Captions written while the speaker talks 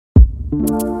It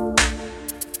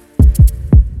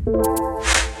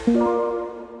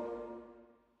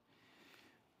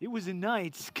was a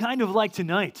night kind of like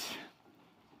tonight.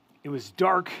 It was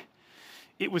dark,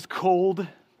 it was cold,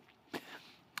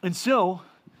 and so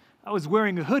I was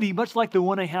wearing a hoodie much like the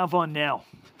one I have on now.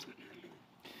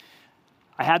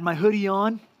 I had my hoodie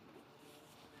on,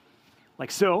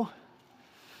 like so,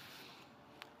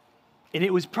 and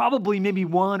it was probably maybe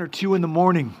 1 or 2 in the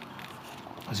morning.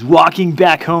 I was walking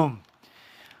back home.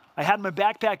 I had my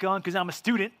backpack on because I'm a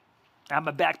student. I have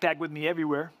my backpack with me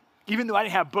everywhere. Even though I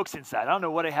didn't have books inside. I don't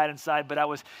know what I had inside, but I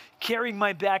was carrying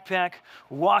my backpack,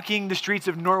 walking the streets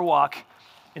of Norwalk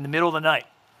in the middle of the night.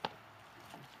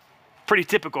 Pretty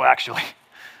typical, actually.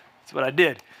 That's what I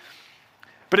did.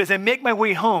 But as I make my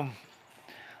way home,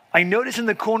 I notice in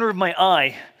the corner of my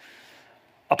eye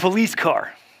a police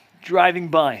car driving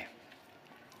by.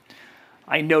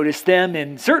 I noticed them,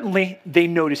 and certainly they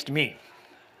noticed me.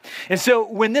 And so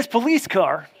when this police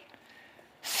car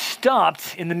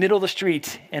stopped in the middle of the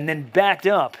street and then backed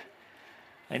up,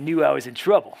 I knew I was in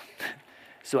trouble.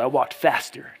 So I walked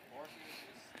faster.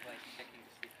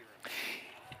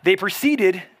 They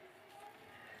proceeded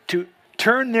to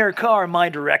turn their car my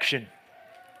direction.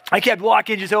 I kept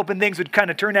walking, just hoping things would kind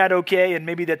of turn out okay and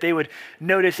maybe that they would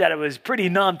notice that it was pretty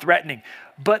non-threatening.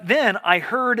 But then I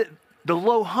heard the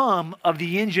low hum of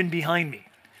the engine behind me.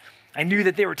 I knew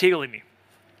that they were tailing me.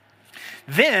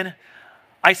 Then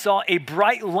I saw a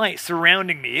bright light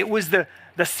surrounding me. It was the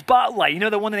spotlight. You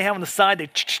know the one that they have on the side? They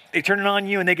turn it on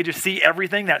you and they could just see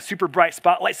everything, that super bright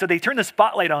spotlight. So they turned the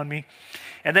spotlight on me.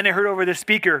 And then I heard over the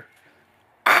speaker,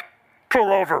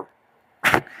 "Pull over."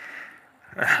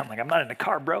 I'm like, I'm not in the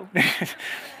car, bro.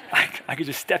 I could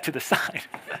just step to the side.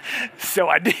 So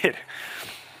I did.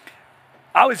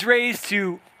 I was raised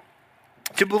to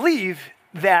believe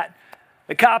that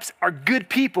the cops are good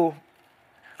people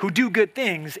who do good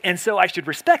things, and so I should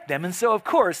respect them. And so, of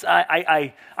course,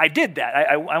 I did that.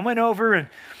 I went over and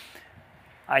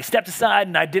I stepped aside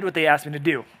and I did what they asked me to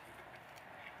do.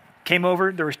 Came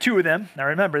over, there was 2 of them. I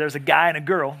remember there was a guy and a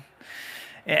girl.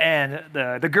 And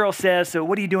the girl says, "So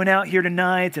what are you doing out here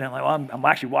tonight?" And I'm like, "Well, I'm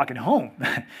actually walking home."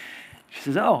 She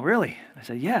says, "Oh, really?" I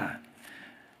said, "Yeah."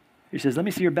 She says, "Let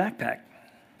me see your backpack."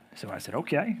 So I said,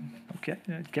 okay.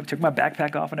 I took my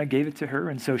backpack off and I gave it to her.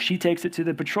 And so she takes it to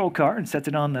the patrol car and sets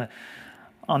it on the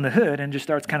hood and just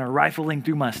starts kind of rifling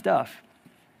through my stuff.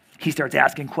 He starts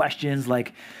asking questions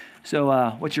like,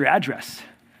 "So what's your address?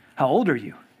 How old are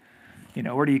you?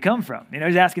 Where do you come from?"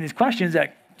 He's asking these questions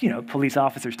that, police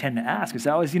officers tend to ask.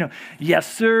 So I was, "Yes,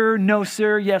 sir, no,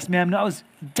 sir, yes, ma'am." No, I was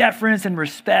deference and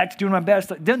respect, doing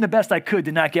the best I could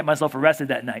to not get myself arrested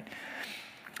that night.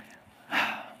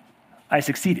 I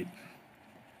succeeded.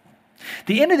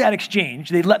 The end of that exchange,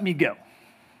 they let me go.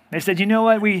 They said, "You know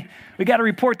what, we got to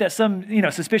report that some,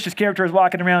 suspicious character is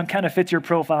walking around, kind of fits your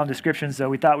profile and description, so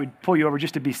we thought we'd pull you over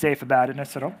just to be safe about it." And I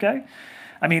said, okay.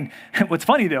 What's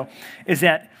funny though, is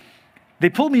that they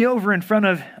pulled me over in front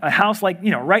of a house like,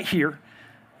 right here,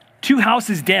 2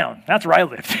 houses down. That's where I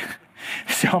lived.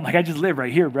 So I'm like, I just live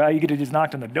right here, bro. You could have just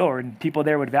knocked on the door and people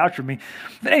there would vouch for me.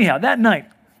 But anyhow, that night,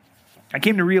 I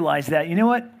came to realize that, you know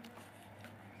what?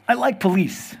 I like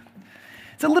police.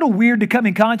 It's a little weird to come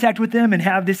in contact with them and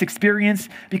have this experience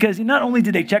because not only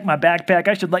did they check my backpack,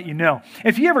 I should let you know.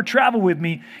 If you ever travel with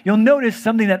me, you'll notice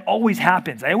something that always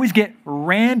happens. I always get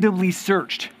randomly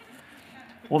searched.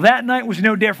 Well, that night was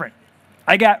no different.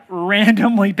 I got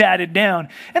randomly patted down,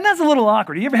 and that's a little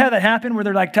awkward. You ever had that happen where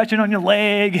they're like touching on your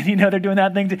leg and they're doing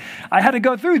that thing? I had to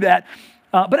go through that.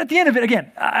 But at the end of it,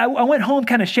 again, I went home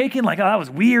kind of shaking like, oh, that was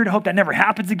weird. I hope that never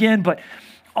happens again. But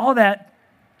all that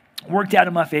worked out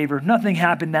in my favor. Nothing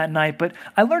happened that night, but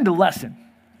I learned a lesson.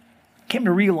 Came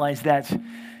to realize that,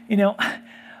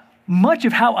 much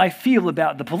of how I feel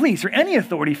about the police or any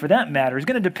authority for that matter is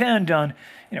going to depend on,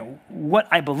 what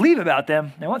I believe about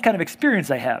them and what kind of experience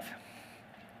I have.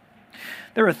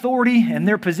 Their authority and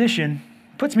their position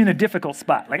puts me in a difficult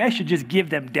spot. Like I should just give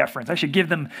them deference. I should give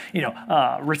them,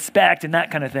 respect and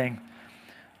that kind of thing.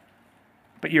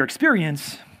 But your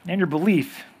experience and your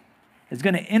belief is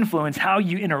going to influence how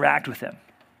you interact with them.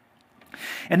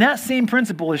 And that same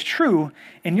principle is true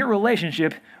in your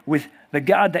relationship with the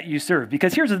God that you serve.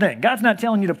 Because here's the thing, God's not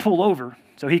telling you to pull over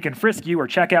so he can frisk you or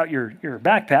check out your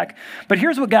backpack. But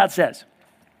here's what God says.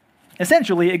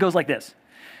 Essentially, it goes like this.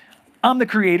 I'm the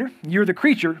creator, you're the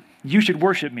creature, you should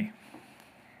worship me.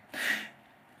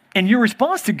 And your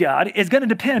response to God is going to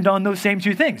depend on those same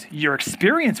 2 things, your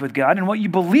experience with God and what you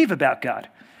believe about God.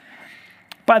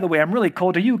 By the way, I'm really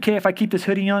cold. Are you okay if I keep this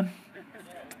hoodie on?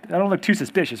 I don't look too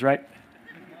suspicious, right?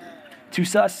 Too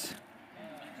sus?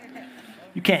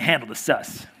 You can't handle the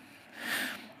sus.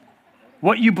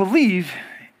 what you believe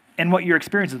and what your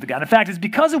experience with God. In fact, it's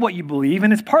because of what you believe,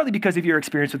 and it's partly because of your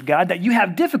experience with God, that you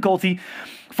have difficulty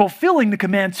fulfilling the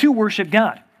command to worship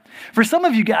God. For some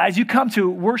of you guys, you come to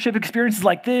worship experiences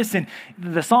like this, and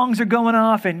the songs are going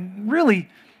off, and really,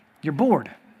 you're bored.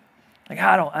 Like,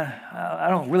 I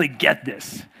don't really get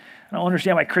this. I don't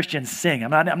understand why Christians sing.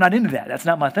 I'm not into that. That's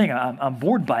not my thing. I'm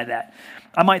bored by that.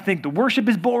 I might think the worship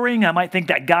is boring. I might think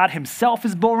that God himself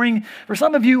is boring. For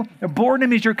some of you,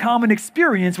 boredom is your common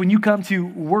experience when you come to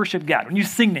worship God, when you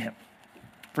sing to him.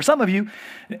 For some of you,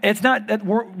 it's not that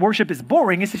worship is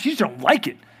boring. It's that you just don't like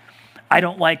it. I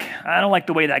don't like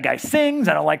the way that guy sings.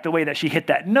 I don't like the way that she hit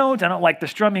that note. I don't like the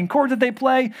strumming chords that they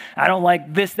play. I don't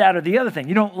like this, that, or the other thing.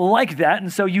 You don't like that,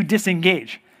 and so you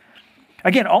disengage.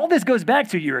 Again, all this goes back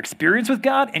to your experience with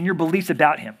God and your beliefs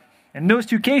about him. In those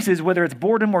two cases, whether it's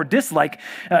boredom or dislike,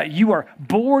 you are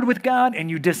bored with God and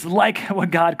you dislike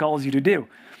what God calls you to do.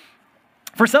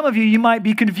 For some of you, you might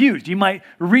be confused. You might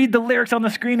read the lyrics on the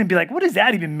screen and be like, what does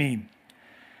that even mean?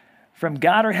 From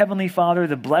God our Heavenly Father,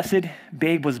 the blessed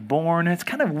babe was born. It's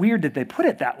kind of weird that they put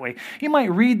it that way. You might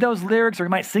read those lyrics or you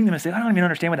might sing them and say, I don't even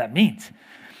understand what that means.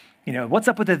 You know, what's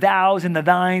up with the thous and the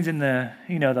thines and the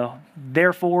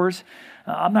therefores?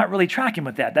 I'm not really tracking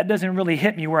with that. That doesn't really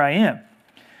hit me where I am.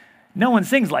 No one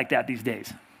sings like that these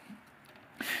days.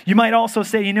 You might also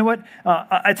say, you know what?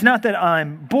 It's not that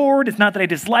I'm bored. It's not that I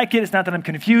dislike it. It's not that I'm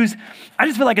confused. I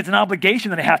just feel like it's an obligation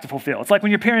that I have to fulfill. It's like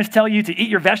when your parents tell you to eat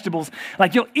your vegetables,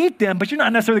 like you'll eat them, but you're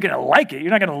not necessarily going to like it.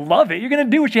 You're not going to love it. You're going to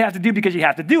do what you have to do because you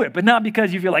have to do it, but not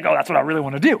because you feel like, oh, that's what I really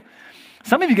want to do.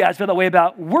 Some of you guys feel that way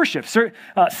about worship.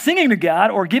 Singing to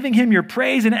God or giving him your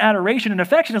praise and adoration and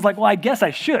affection is like, well, I guess I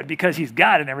should because he's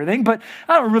God and everything, but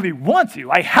I don't really want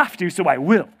to. I have to, so I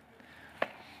will.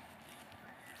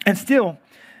 And still,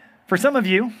 for some of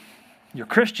you, you're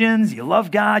Christians, you love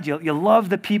God, you love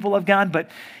the people of God, but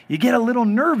you get a little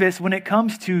nervous when it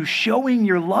comes to showing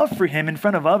your love for him in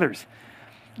front of others.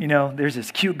 You know, there's this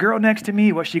cute girl next to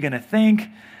me. What's she going to think?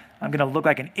 I'm going to look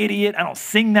like an idiot. I don't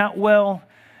sing that well.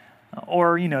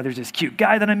 Or, there's this cute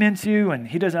guy that I'm into, and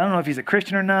I don't know if he's a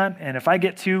Christian or not, and if I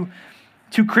get too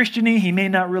Christian-y, he may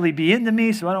not really be into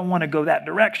me, so I don't want to go that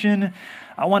direction.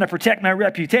 I want to protect my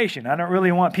reputation. I don't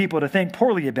really want people to think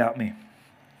poorly about me.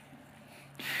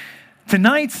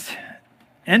 Tonight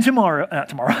and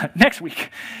next week,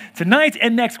 tonight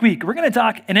and next week, we're going to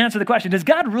talk and answer the question, does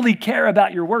God really care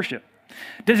about your worship?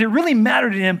 Does it really matter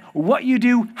to him what you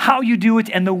do, how you do it,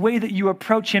 and the way that you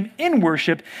approach him in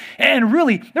worship? And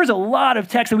really, there's a lot of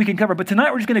text that we can cover, but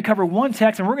tonight we're just going to cover one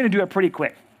text, and we're going to do it pretty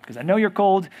quick, because I know you're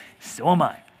cold, so am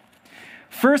I.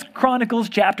 1 Chronicles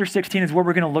chapter 16 is where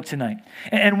we're going to look tonight.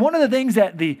 And one of the things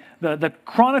that the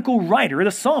chronicle writer,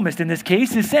 the psalmist in this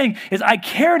case, is saying is, I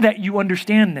care that you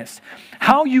understand this.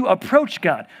 How you approach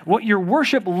God, what your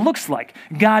worship looks like.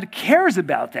 God cares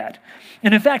about that.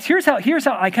 And in fact, here's how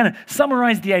I kind of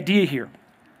summarize the idea here.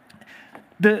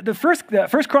 The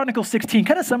First Chronicles 16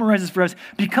 kind of summarizes for us,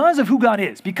 because of who God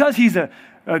is, because he's a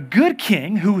good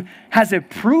king who has a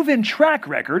proven track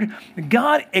record,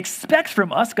 God expects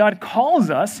from us, God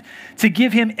calls us to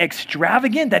give him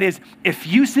extravagant, that is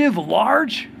effusive,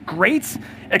 large, great,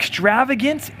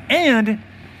 extravagant, and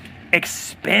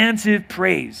expansive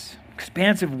praise,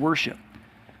 expansive worship.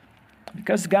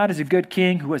 Because God is a good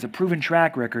king who has a proven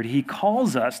track record, he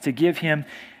calls us to give him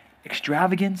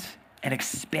extravagant and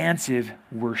expansive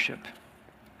worship.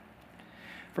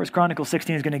 1 Chronicles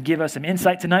 16 is going to give us some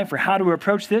insight tonight for how to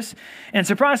approach this. And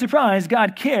surprise, surprise,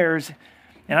 God cares.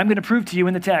 And I'm going to prove to you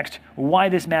in the text why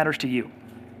this matters to you.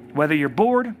 Whether you're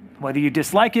bored, whether you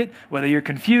dislike it, whether you're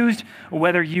confused,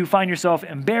 whether you find yourself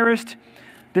embarrassed,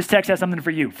 this text has something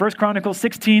for you. 1 Chronicles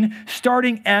 16,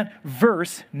 starting at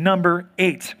verse number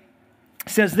 8,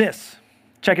 says this.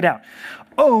 Check it out.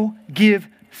 Oh, give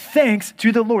thanks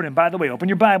to the Lord. And by the way, open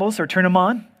your Bibles or turn them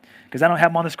on, because I don't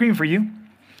have them on the screen for you.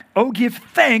 Oh, give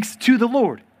thanks to the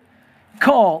Lord.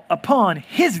 Call upon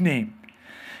his name.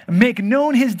 Make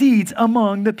known his deeds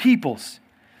among the peoples.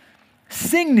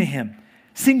 Sing to him.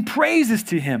 Sing praises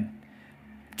to him.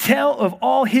 Tell of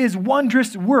all his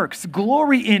wondrous works.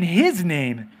 Glory in his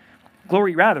name.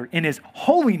 Glory, rather, in his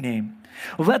holy name.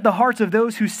 Let the hearts of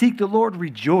those who seek the Lord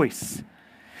rejoice.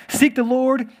 Seek the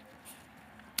Lord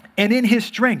and in his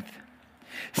strength.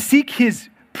 Seek his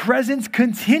presence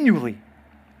continually.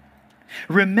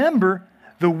 Remember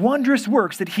the wondrous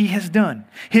works that he has done,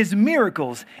 his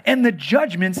miracles, and the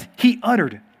judgments he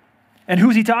uttered. And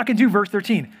who's he talking to? Verse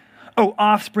 13. O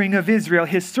offspring of Israel,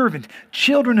 his servant,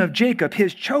 children of Jacob,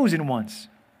 his chosen ones.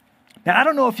 Now, I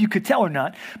don't know if you could tell or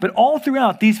not, but all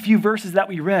throughout these few verses that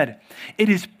we read, it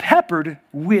is peppered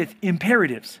with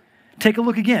imperatives. Take a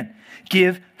look again.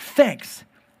 Give thanks.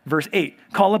 Verse 8.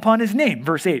 Call upon his name.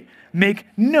 Verse 8. Make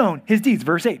known his deeds.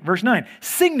 Verse 8. Verse 9.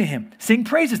 Sing to him. Sing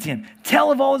praises to him.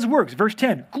 Tell of all his works. Verse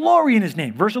 10. Glory in his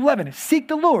name. Verse 11. Seek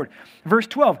the Lord. Verse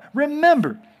 12.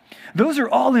 Remember. Those are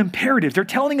all imperatives. They're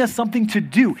telling us something to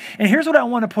do. And here's what I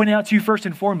want to point out to you first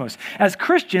and foremost. As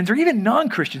Christians, or even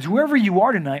non-Christians, whoever you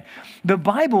are tonight, the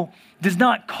Bible does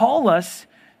not call us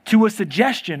to a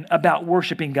suggestion about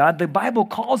worshiping God. The Bible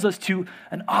calls us to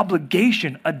an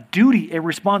obligation, a duty, a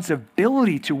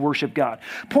responsibility to worship God.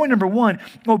 Point number one,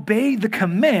 obey the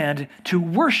command to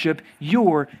worship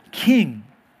your King.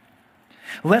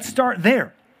 Let's start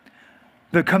there.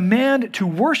 The command to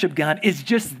worship God is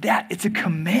just that. It's a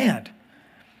command.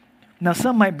 Now,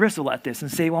 some might bristle at this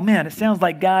and say, well, man, it sounds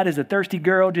like God is a thirsty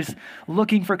girl just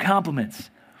looking for compliments.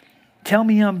 Tell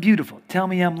me I'm beautiful. Tell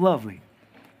me I'm lovely.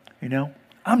 You know,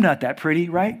 I'm not that pretty,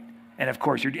 right? And of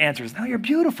course, your answer is, no, you're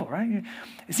beautiful, right?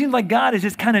 It seems like God is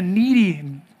this kind of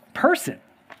needy person.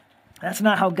 That's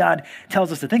not how God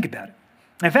tells us to think about it.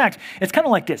 In fact, it's kind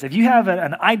of like this. If you have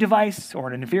an iDevice or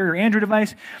an inferior Android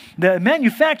device, the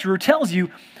manufacturer tells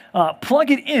you, plug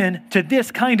it in to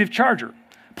this kind of charger.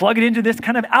 Plug it into this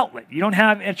kind of outlet. You don't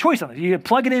have a choice on it. You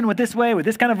plug it in with this way, with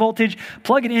this kind of voltage.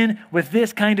 Plug it in with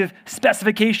this kind of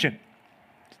specification.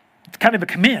 It's kind of a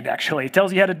command, actually. It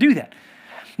tells you how to do that.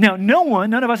 Now,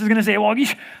 none of us is going to say, well,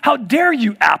 how dare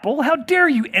you, Apple? How dare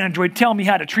you, Android, tell me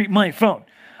how to treat my phone?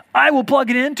 I will plug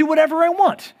it into whatever I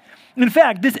want. In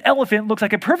fact, this elephant looks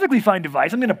like a perfectly fine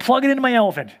device. I'm going to plug it into my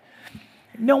elephant.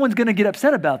 No one's going to get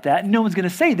upset about that. No one's going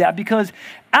to say that because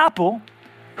Apple,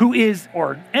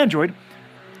 or Android,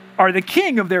 are the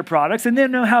king of their products and they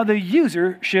know how the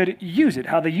user should use it,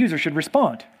 how the user should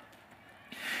respond.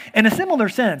 In a similar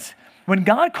sense, when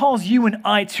God calls you and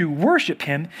I to worship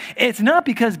him, it's not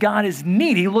because God is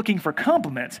needy looking for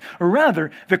compliments.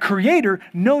 Rather, the Creator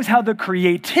knows how the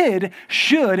created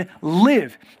should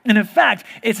live. And in fact,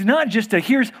 it's not just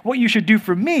here's what you should do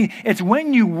for me. It's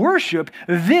when you worship,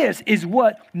 this is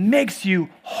what makes you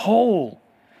whole.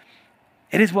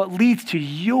 It is what leads to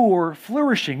your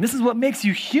flourishing. This is what makes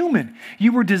you human.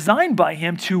 You were designed by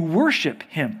him to worship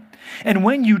him. And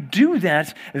when you do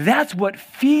that, that's what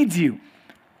feeds you.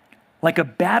 Like a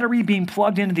battery being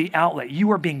plugged into the outlet,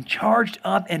 you are being charged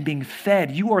up and being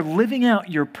fed. You are living out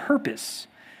your purpose.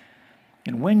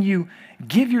 And when you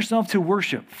give yourself to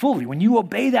worship fully, when you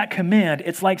obey that command,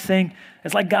 it's like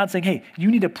God saying, hey, you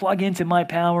need to plug into my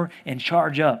power and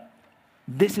charge up.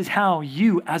 This is how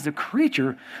you, as a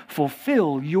creature,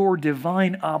 fulfill your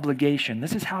divine obligation.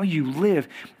 This is how you live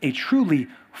a truly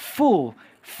full,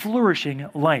 flourishing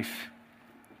life.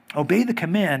 Obey the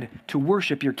command to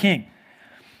worship your King.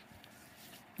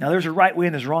 Now, there's a right way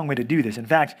and there's a wrong way to do this. In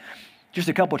fact, just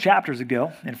a couple chapters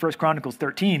ago, in 1 Chronicles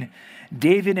 13,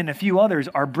 David and a few others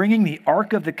are bringing the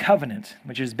Ark of the Covenant,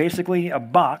 which is basically a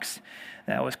box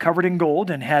that was covered in gold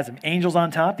and has some angels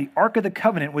on top. The Ark of the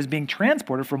Covenant was being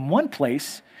transported from one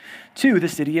place to the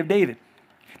city of David.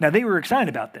 Now, they were excited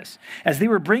about this. As they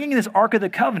were bringing this Ark of the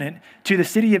Covenant to the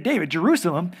city of David,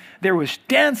 Jerusalem, there was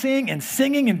dancing and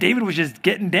singing, and David was just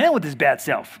getting down with his bad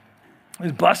self. He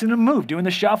was busting a move, doing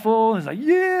the shuffle. He's like,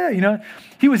 yeah,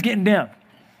 he was getting down.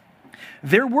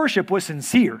 Their worship was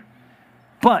sincere,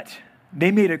 but they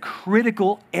made a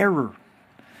critical error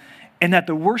in that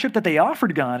the worship that they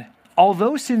offered God,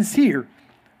 although sincere,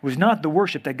 was not the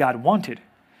worship that God wanted.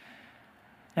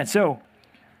 And so,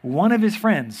 one of his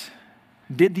friends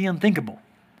did the unthinkable.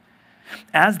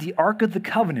 As the Ark of the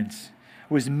Covenant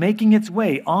was making its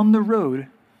way on the road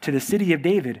to the city of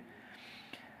David,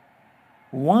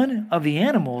 one of the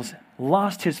animals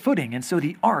lost his footing, and so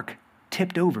the ark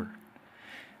tipped over.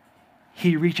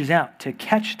 He reaches out to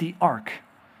catch the ark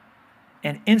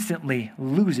and instantly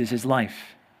loses his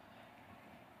life.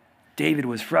 David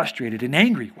was frustrated and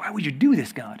angry. Why would you do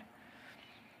this, God?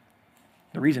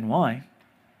 The reason why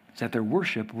is that their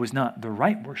worship was not the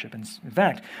right worship. In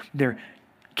fact, their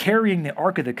carrying the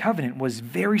Ark of the Covenant was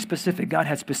very specific. God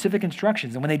had specific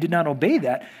instructions, and when they did not obey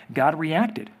that, God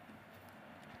reacted.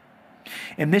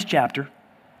 In this chapter,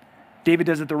 David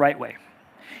does it the right way.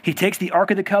 He takes the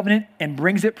Ark of the Covenant and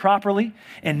brings it properly.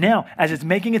 And now, as it's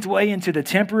making its way into the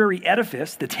temporary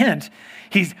edifice, the tent,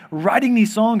 he's writing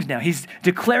these songs now. He's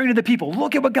declaring to the people,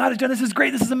 look at what God has done. This is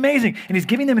great. This is amazing. And he's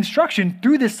giving them instruction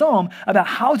through this psalm about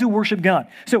how to worship God.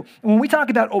 So when we talk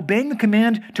about obeying the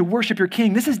command to worship your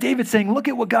King, this is David saying, look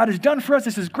at what God has done for us.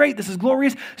 This is great. This is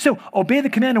glorious. So obey the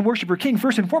command to worship your King.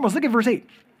 First and foremost, look at verse 8.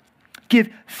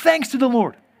 Give thanks to the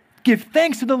Lord. Give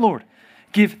thanks to the Lord.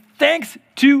 Give thanks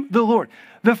to the Lord.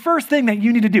 The first thing that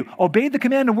you need to do, obey the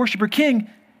command to worship your King,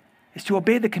 is to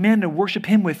obey the command to worship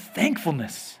him with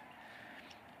thankfulness.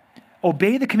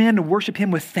 obey the command to worship him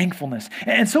with thankfulness.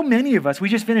 And so many of us, we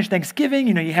just finished Thanksgiving,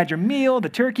 you had your meal, the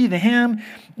turkey, the ham,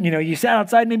 you sat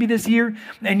outside maybe this year,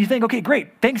 and you think, okay,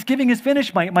 great, Thanksgiving is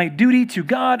finished, my duty to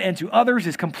God and to others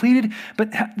is completed.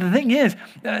 But the thing is,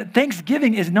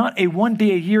 Thanksgiving is not a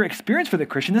one-day-a-year experience for the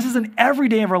Christian. This is an every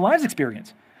day of our lives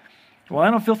experience. Well,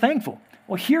 I don't feel thankful.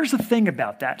 Well, here's the thing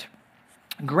about that.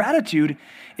 Gratitude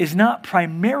is not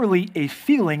primarily a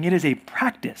feeling, it is a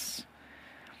practice.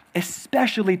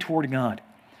 Especially toward God.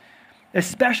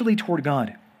 Especially toward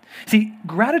God. See,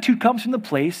 gratitude comes from the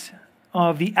place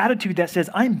of the attitude that says,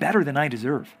 I'm better than I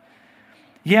deserve.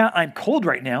 Yeah, I'm cold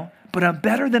right now, but I'm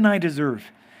better than I deserve.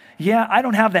 Yeah, I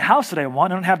don't have the house that I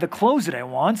want. I don't have the clothes that I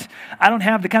want. I don't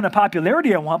have the kind of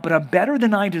popularity I want, but I'm better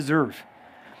than I deserve.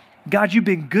 God, you've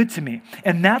been good to me.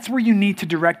 And that's where you need to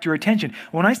direct your attention.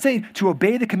 When I say to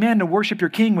obey the command to worship your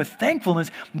king with thankfulness,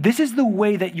 this is the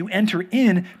way that you enter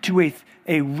into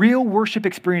a real worship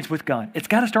experience with God. It's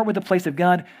got to start with the place of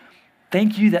God.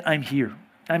 Thank you that I'm here.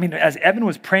 I mean, as Evan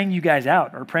was praying you guys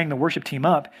out or praying the worship team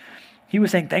up, he was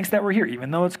saying, thanks that we're here,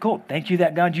 even though it's cold. Thank you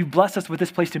that, God, you've blessed us with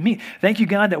this place to meet. Thank you,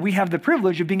 God, that we have the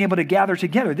privilege of being able to gather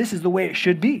together. This is the way it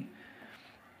should be.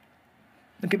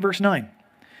 Look at verse 9.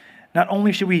 Not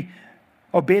only should we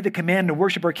obey the command to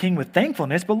worship our king with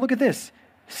thankfulness, but look at this.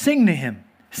 Sing to him.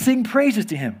 Sing praises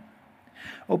to him.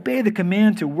 Obey the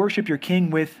command to worship your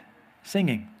king with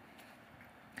singing.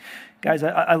 Guys,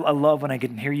 I love when I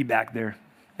can hear you back there.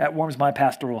 That warms my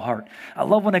pastoral heart. I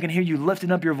love when I can hear you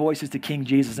lifting up your voices to King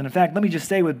Jesus. And in fact, let me just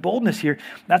say with boldness here,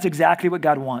 that's exactly what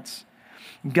God wants.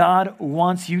 God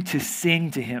wants you to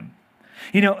sing to him.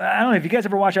 I don't know, if you guys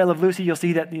ever watch I Love Lucy, you'll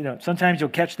see that, sometimes you'll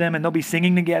catch them and they'll be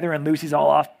singing together and Lucy's all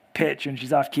off pitch and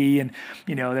she's off key and,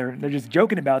 they're just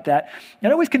joking about that.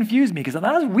 And it always confused me because that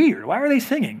was weird. Why are they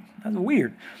singing? That's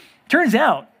weird. Turns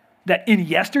out that in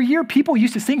yesteryear, people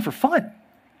used to sing for fun.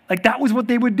 Like that was what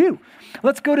they would do.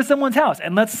 Let's go to someone's house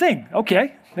and let's sing.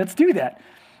 Okay, let's do that.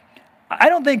 I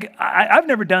don't think, I've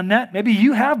never done that. Maybe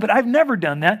you have, but I've never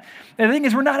done that. And the thing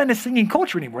is, we're not in a singing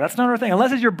culture anymore. That's not our thing.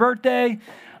 Unless it's your birthday,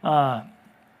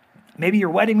 maybe your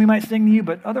wedding, we might sing to you,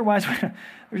 but otherwise,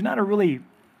 we're not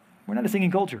a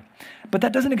singing culture. But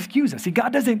that doesn't excuse us. See,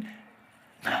 God doesn't,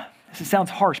 this sounds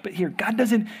harsh, but here, God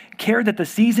doesn't care that the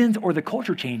seasons or the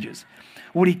culture changes.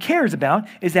 What he cares about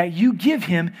is that you give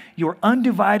him your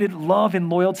undivided love and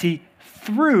loyalty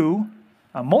through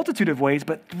a multitude of ways,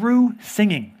 but through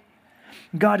singing.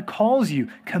 God calls you,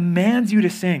 commands you to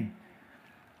sing.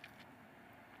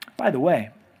 By the way,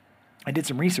 I did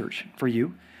some research for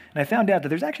you, and I found out that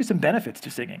there's actually some benefits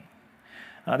to singing.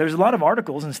 There's a lot of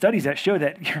articles and studies that show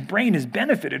that your brain is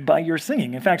benefited by your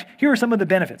singing. In fact, here are some of the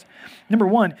benefits. Number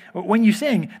one, when you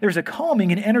sing, there's a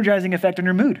calming and energizing effect on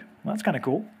your mood. Well, that's kind of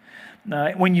cool.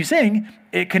 When you sing,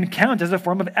 it can count as a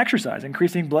form of exercise,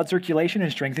 increasing blood circulation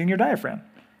and strengthening your diaphragm.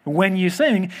 When you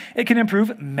sing, it can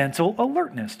improve mental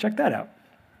alertness. Check that out.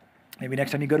 Maybe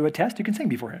next time you go to a test, you can sing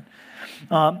beforehand.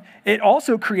 It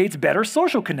also creates better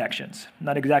social connections.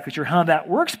 Not exactly sure how that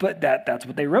works, but that's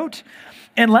what they wrote.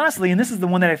 And lastly, and this is the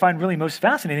one that I find really most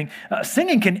fascinating,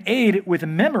 singing can aid with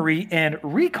memory and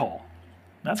recall.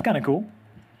 That's kind of cool.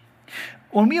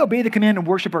 When we obey the command and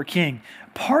worship our King,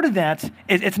 part of that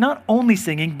is it's not only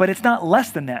singing, but it's not less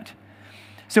than that.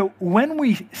 So when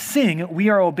we sing, we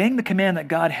are obeying the command that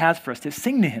God has for us to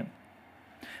sing to him.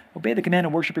 Obey the command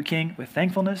and worship your King with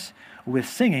thankfulness, with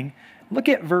singing. Look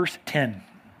at verse 10.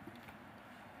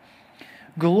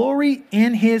 Glory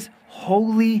in his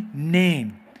holy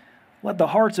name. Let the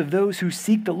hearts of those who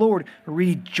seek the Lord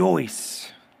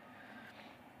rejoice.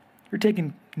 You're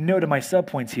taking note of my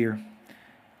subpoints here.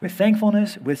 With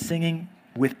thankfulness, with singing,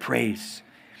 with praise.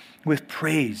 With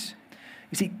praise.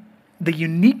 You see, the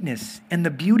uniqueness and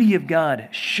the beauty of God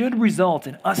should result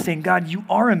in us saying, God, you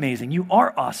are amazing. You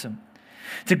are awesome.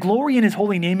 To glory in his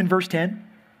holy name in verse 10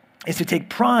 is to take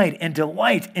pride and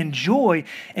delight and joy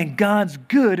in God's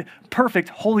good, perfect,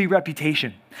 holy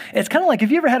reputation. It's kind of like,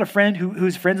 have you ever had a friend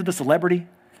who's friends with a celebrity?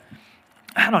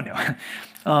 I don't know.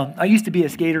 I used to be a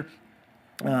skater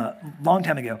long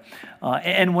time ago.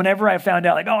 And whenever I found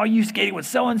out, like, oh, you skating with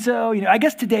so-and-so, I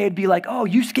guess today it'd be like, oh,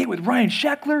 you skate with Ryan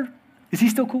Sheckler? Is he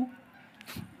still cool?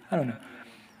 I don't know.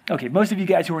 Okay, most of you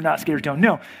guys who are not skaters don't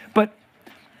know. But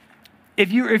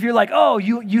if you're like, oh,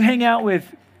 you hang out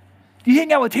with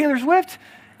Taylor Swift,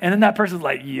 and then that person's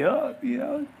like, yeah.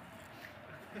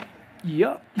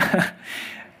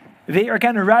 They are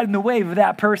kind of riding the wave of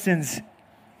that person's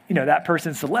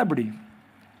celebrity.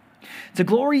 To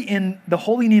glory in the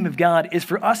holy name of God is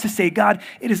for us to say, God,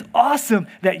 it is awesome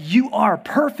that you are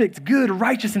perfect, good,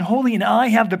 righteous, and holy, and I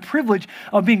have the privilege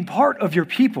of being part of your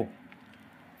people.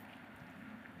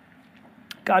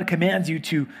 God commands you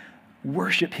to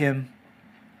worship him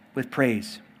with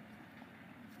praise.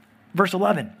 Verse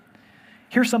 11,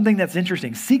 here's something that's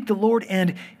interesting. Seek the Lord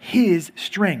and his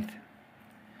strength.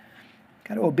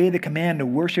 Got to obey the command to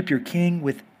worship your king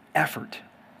with effort.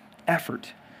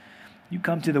 Effort. You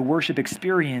come to the worship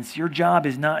experience, your job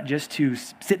is not just to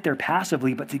sit there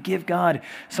passively, but to give God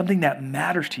something that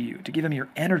matters to you, to give him your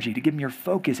energy, to give him your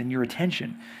focus and your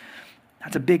attention.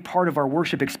 That's a big part of our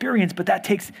worship experience, but that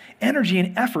takes energy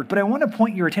and effort. But I want to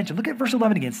point your attention. Look at verse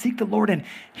 11 again. Seek the Lord and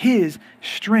his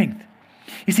strength.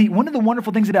 You see, one of the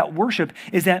wonderful things about worship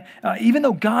is that even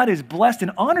though God is blessed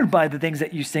and honored by the things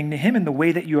that you sing to him and the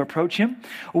way that you approach him,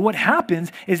 what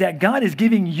happens is that God is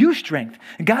giving you strength.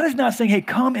 God is not saying, hey,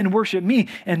 come and worship me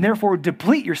and therefore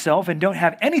deplete yourself and don't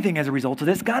have anything as a result of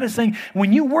this. God is saying,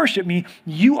 when you worship me,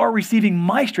 you are receiving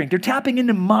my strength. You're tapping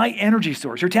into my energy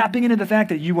source. You're tapping into the fact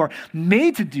that you are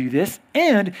made to do this.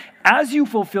 And as you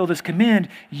fulfill this command,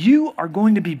 you are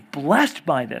going to be blessed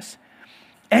by this.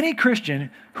 Any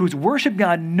Christian who's worshiped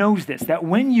God knows this, that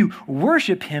when you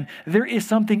worship him, there is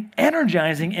something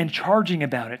energizing and charging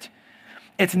about it.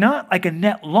 It's not like a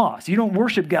net loss. You don't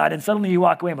worship God and suddenly you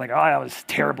walk away and be like, oh, that was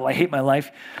terrible. I hate my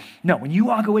life. No, when you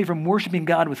walk away from worshiping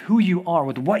God with who you are,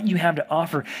 with what you have to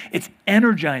offer, it's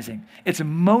energizing, it's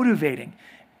motivating,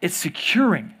 it's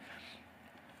securing.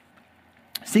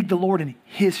 Seek the Lord in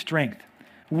his strength.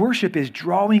 Worship is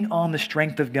drawing on the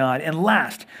strength of God. And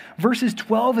last, verses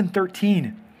 12 and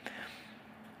 13.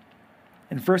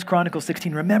 In 1 Chronicles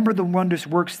 16, remember the wondrous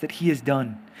works that he has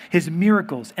done, his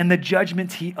miracles and the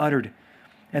judgments he uttered.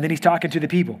 And then he's talking to the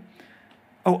people.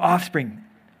 O offspring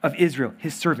of Israel,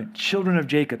 his servant, children of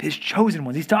Jacob, his chosen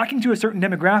ones. He's talking to a certain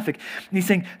demographic. And he's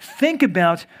saying, think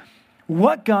about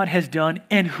what God has done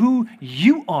and who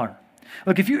you are.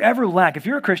 Look, if you're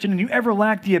a Christian and you ever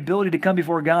lack the ability to come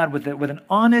before God with an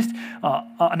honest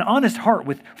heart,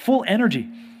 with full energy,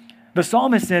 the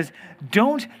psalmist says,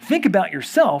 don't think about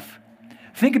yourself,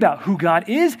 think about who God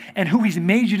is and who he's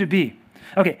made you to be.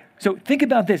 Okay, so think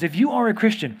about this. If you are a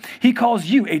Christian, he calls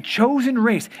you a chosen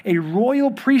race, a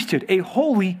royal priesthood, a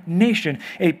holy nation,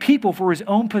 a people for his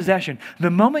own possession.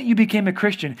 The moment you became a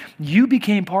Christian, you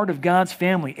became part of God's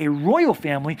family, a royal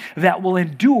family that will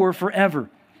endure forever.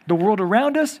 The world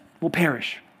around us will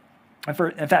perish. In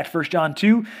fact, 1 John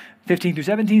 2, 15 through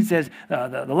 17 says,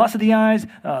 the lust of the eyes,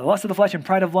 the lust of the flesh and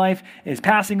pride of life is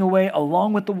passing away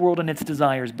along with the world and its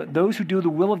desires. But those who do the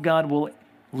will of God will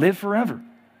live forever.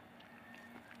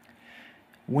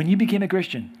 When you became a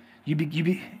Christian,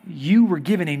 you were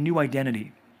given a new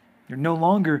identity. You're no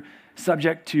longer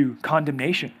subject to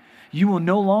condemnation. You will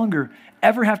no longer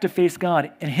ever have to face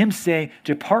God and him say,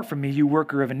 depart from me, you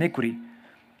worker of iniquity.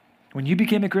 When you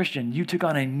became a Christian, you took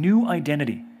on a new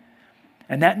identity.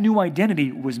 And that new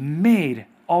identity was made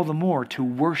all the more to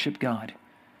worship God.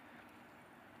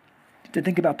 To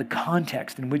think about the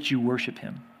context in which you worship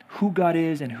him, who God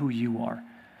is and who you are.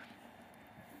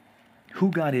 Who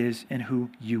God is and who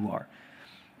you are.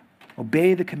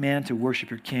 Obey the command to worship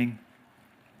your King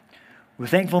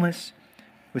with thankfulness,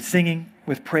 with singing,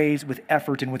 with praise, with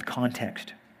effort, and with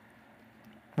context.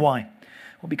 Why?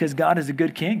 Well, because God is a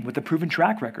good king with a proven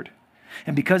track record.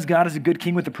 And because God is a good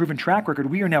king with a proven track record,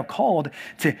 we are now called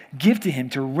to give to him,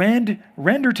 to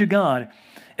render to God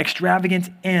extravagant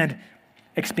and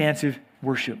expansive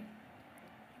worship.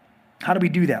 How do we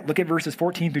do that? Look at verses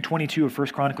 14 through 22 of 1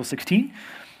 Chronicles 16.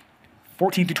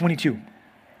 14 through 22.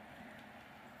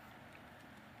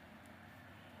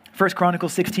 1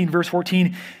 Chronicles 16, verse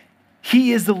 14.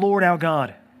 He is the Lord our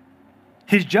God.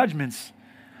 His judgments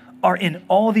are in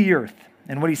all the earth.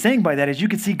 And what he's saying by that is you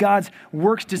can see God's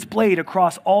works displayed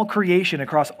across all creation,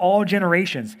 across all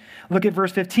generations. Look at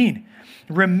verse 15.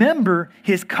 Remember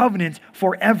his covenant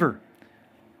forever.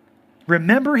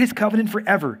 Remember his covenant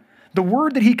forever. The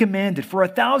word that he commanded for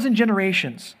 1,000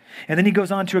 generations. And then he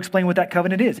goes on to explain what that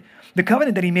covenant is. The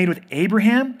covenant that he made with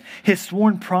Abraham, his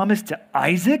sworn promise to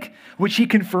Isaac, which he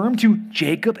confirmed to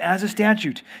Jacob as a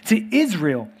statute, to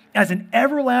Israel as an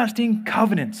everlasting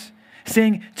covenant,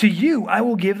 saying, to you I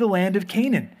will give the land of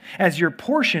Canaan as your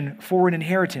portion for an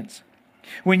inheritance.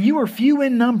 When you were few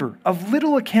in number, of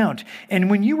little account, and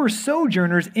when you were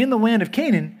sojourners in the land of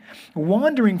Canaan,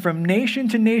 wandering from nation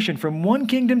to nation, from one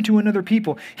kingdom to another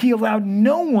people, he allowed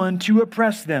no one to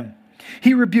oppress them.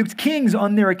 He rebuked kings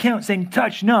on their account, saying,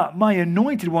 touch not my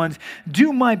anointed ones,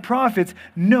 do my prophets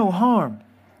no harm.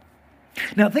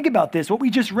 Now think about this. What we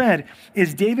just read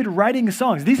is David writing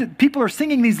songs. These people are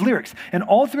singing these lyrics, and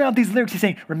all throughout these lyrics he's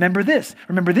saying, remember this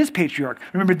patriarch,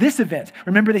 remember this event,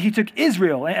 remember that he took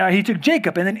Israel, he took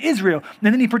Jacob and then Israel,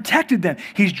 and then he protected them.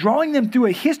 He's drawing them through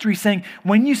a history saying,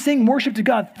 when you sing worship to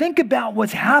God, think about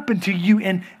what's happened to you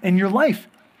in your life.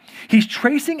 He's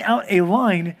tracing out a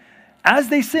line as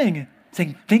they sing,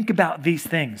 saying, think about these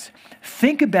things.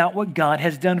 Think about what God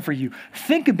has done for you.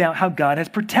 Think about how God has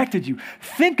protected you.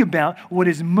 Think about what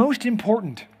is most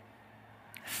important.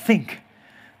 Think.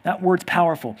 That word's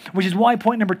powerful, which is why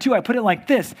point number 2, I put it like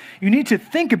this. You need to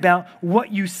think about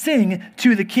what you sing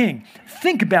to the King.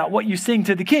 Think about what you sing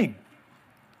to the King.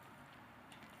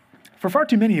 For far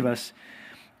too many of us,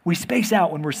 we space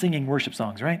out when we're singing worship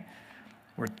songs, right?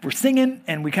 We're singing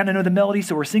and we kind of know the melody,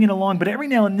 so we're singing along, but every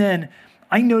now and then,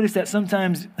 I notice that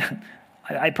sometimes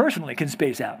I personally can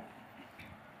space out.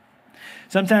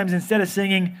 Sometimes instead of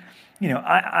singing,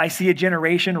 I see a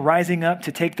generation rising up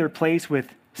to take their place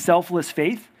with selfless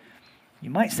faith. You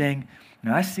might sing,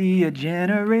 I see a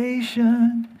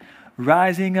generation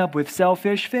rising up with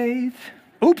selfish faith.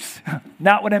 Oops,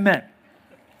 not what I meant.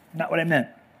 Not what I meant.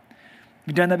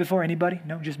 You done that before? Anybody?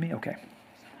 No, just me? Okay.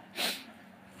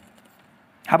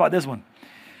 How about this one?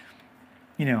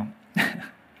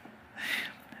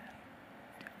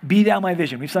 Be thou my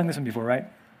vision. We've sung this one before, right?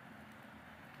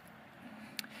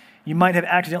 You might have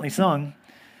accidentally sung,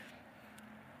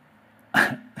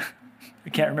 I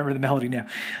can't remember the melody now.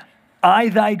 I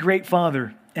thy great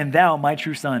Father, and thou my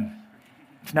true Son.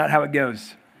 It's not how it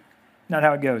goes. Not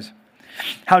how it goes.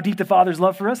 How deep the Father's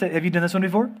love for us. Have you done this one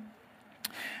before?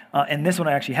 And this one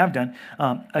I actually have done.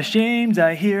 Ashamed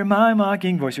I hear my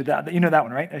mocking voice. You know that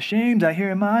one, right? Ashamed I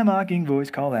hear my mocking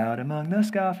voice call out among the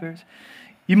scoffers.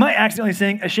 You might accidentally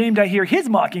sing, ashamed I hear his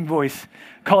mocking voice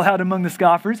call out among the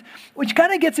scoffers, which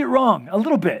kind of gets it wrong a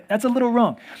little bit. That's a little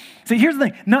wrong. So here's the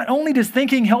thing. Not only does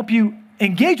thinking help you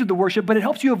engage with the worship, but it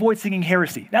helps you avoid singing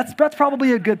heresy. That's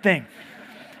probably a good thing.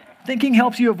 Thinking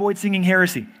helps you avoid singing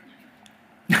heresy.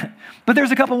 But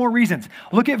there's a couple more reasons.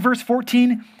 Look at verse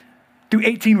 14 through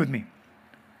 18 with me.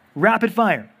 Rapid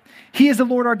fire. He is the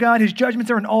Lord our God. His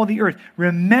judgments are in all the earth.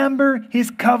 Remember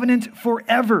his covenant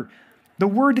forever. The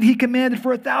word that he commanded for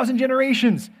 1,000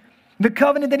 generations. The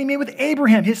covenant that he made with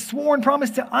Abraham, his sworn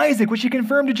promise to Isaac, which he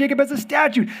confirmed to Jacob as a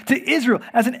statute, to Israel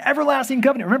as an everlasting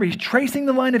covenant. Remember, he's tracing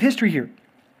the line of history here.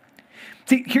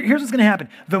 See, here's what's going to happen.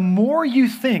 The more you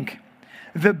think,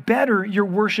 the better your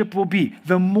worship will be.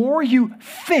 The more you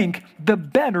think, the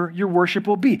better your worship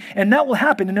will be. And that will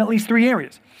happen in at least 3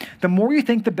 areas. The more you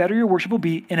think, the better your worship will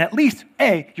be in at least,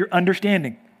 A, your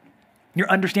understanding. Your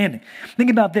understanding. Think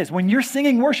about this. When you're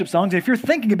singing worship songs, if you're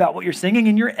thinking about what you're singing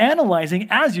and you're analyzing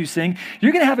as you sing,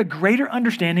 you're going to have a greater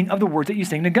understanding of the words that you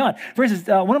sing to God. For instance,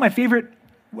 one of my favorite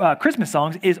Christmas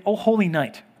songs is O Holy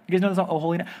Night. You guys know the song, O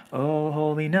Holy Night? O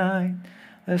Holy Night,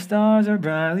 the stars are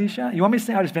brightly shining. You want me to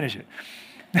sing? I'll just finish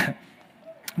it.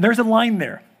 There's a line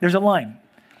there. There's a line.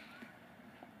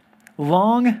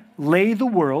 Long lay the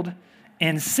world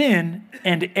in sin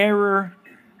and error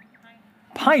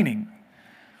pining.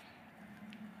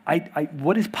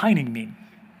 What does pining mean?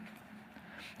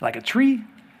 Like a tree?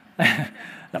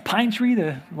 A pine tree,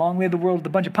 the long way of the world with a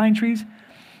bunch of pine trees?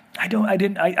 I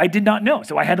did not know,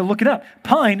 so I had to look it up.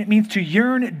 Pine means to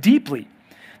yearn deeply.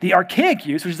 The archaic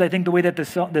use, which is I think the way that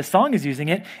the song is using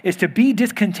it, is to be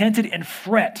discontented and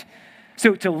fret.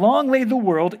 So to long lay the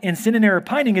world in sin and error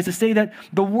pining is to say that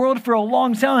the world for a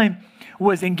long time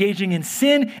was engaging in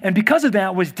sin, and because of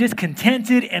that was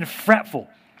discontented and fretful.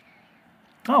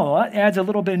 Oh, that adds a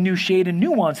little bit of new shade and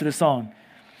nuance to the song.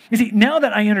 You see, now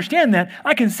that I understand that,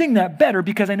 I can sing that better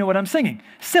because I know what I'm singing.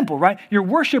 Simple, right? Your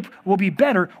worship will be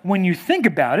better when you think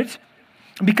about it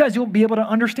because you'll be able to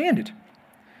understand it.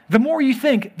 The more you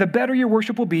think, the better your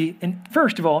worship will be in,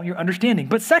 first of all, your understanding,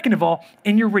 but second of all,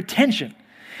 in your retention.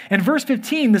 In verse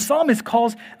 15, the psalmist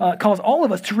calls all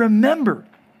of us to remember.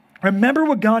 Remember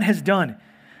what God has done.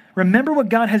 Remember what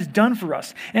God has done for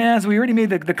us. And as we already made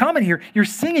the comment here, your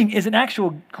singing is an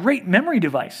actual great memory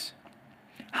device.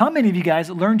 How many of you guys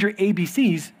learned your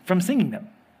ABCs from singing them?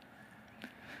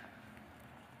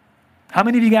 How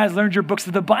many of you guys learned your books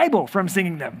of the Bible from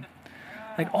singing them?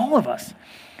 Like all of us.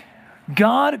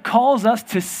 God calls us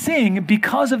to sing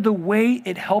because of the way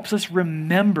it helps us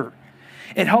remember.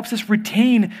 It helps us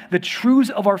retain the truths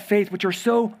of our faith, which are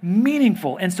so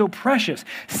meaningful and so precious.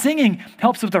 Singing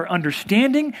helps with our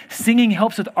understanding. Singing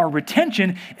helps with our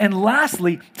retention. And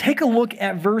lastly, take a look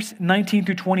at verse 19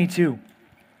 through 22.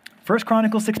 1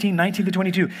 Chronicles 16, 19 to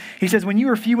 22. He says, when you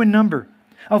were few in number,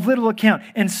 of little account,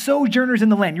 and sojourners in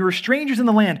the land, you were strangers in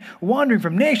the land, wandering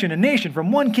from nation to nation,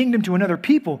 from one kingdom to another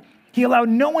people, He allowed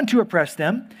no one to oppress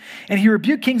them, and he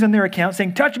rebuked kings on their account,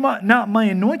 saying, touch not my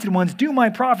anointed ones, do my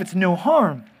prophets no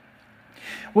harm.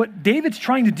 What David's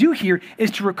trying to do here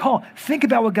is to recall, think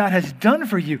about what God has done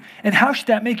for you, and how should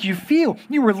that make you feel?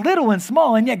 You were little and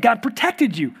small, and yet God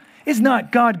protected you. Is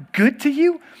not God good to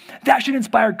you? That should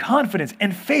inspire confidence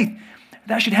and faith.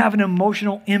 That should have an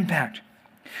emotional impact.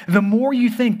 The more you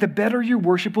think, the better your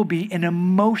worship will be, an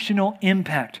emotional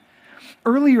impact.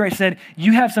 Earlier I said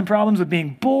you have some problems with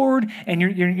being bored and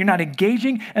you're not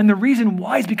engaging, and the reason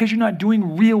why is because you're not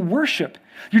doing real worship.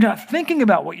 You're not thinking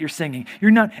about what you're singing.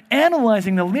 You're not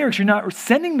analyzing the lyrics. You're not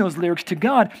sending those lyrics to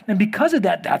God, and because of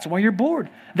that, that's why you're bored.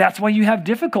 That's why you have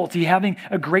difficulty having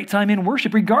a great time in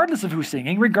worship, regardless of who's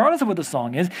singing, regardless of what the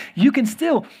song is. You can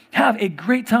still have a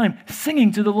great time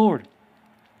singing to the Lord.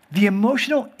 The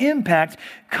emotional impact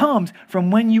comes from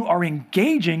when you are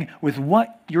engaging with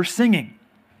what you're singing.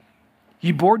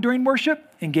 You bored during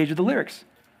worship? Engage with the lyrics.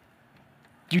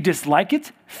 Do you dislike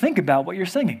it? Think about what you're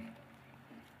singing.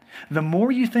 The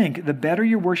more you think, the better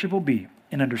your worship will be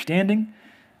in understanding,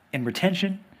 in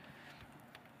retention,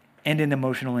 and in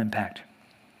emotional impact.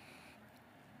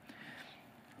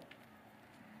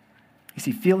 You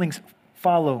see, feelings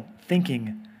follow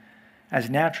thinking as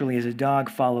naturally as a dog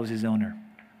follows his owner.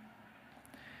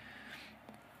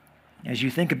 As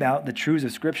you think about the truths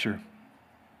of Scripture,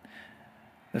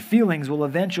 the feelings will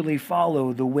eventually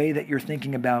follow the way that you're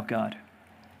thinking about God.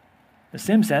 In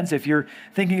some sense, if you're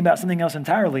thinking about something else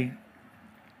entirely,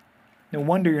 no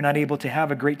wonder you're not able to have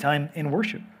a great time in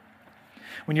worship.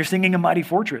 When you're singing A Mighty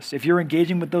Fortress, if you're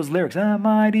engaging with those lyrics, a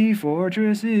mighty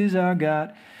fortress is our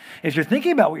God. If you're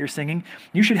thinking about what you're singing,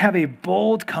 you should have a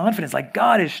bold confidence, like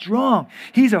God is strong.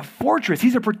 He's a fortress.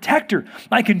 He's a protector.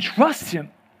 I can trust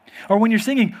him. Or when you're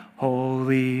singing,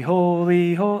 holy,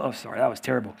 holy, holy. Oh, sorry, that was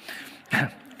terrible.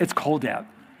 It's cold out.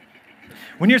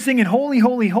 When you're singing holy,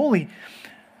 holy, holy,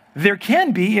 there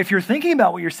can be, if you're thinking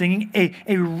about what you're singing,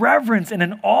 a reverence and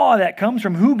an awe that comes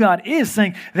from who God is,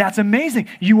 saying, that's amazing.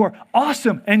 You are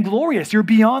awesome and glorious. You're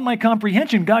beyond my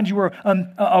comprehension. God, you are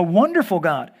a wonderful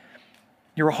God.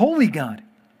 You're a holy God.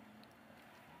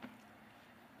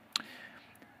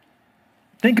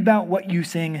 Think about what you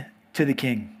sing to the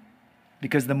King,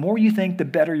 because the more you think, the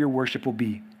better your worship will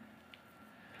be.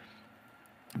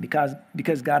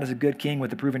 Because God is a good king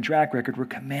with a proven track record, we're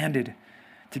commanded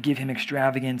to give him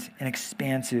extravagant and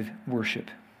expansive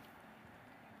worship.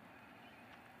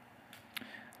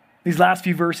 These last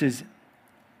few verses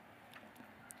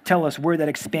tell us where that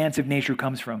expansive nature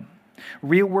comes from.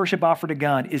 Real worship offered to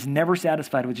God is never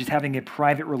satisfied with just having a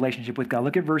private relationship with God.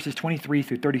 Look at verses 23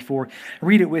 through 34.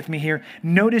 Read it with me here.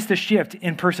 Notice the shift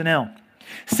in personnel.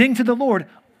 Sing to the Lord,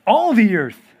 all the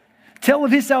earth. Tell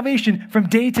of his salvation from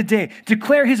day to day.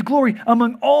 Declare his glory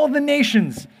among all the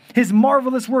nations, his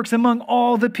marvelous works among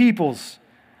all the peoples.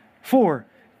 For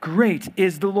great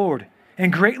is the Lord,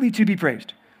 and greatly to be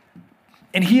praised.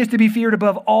 And he is to be feared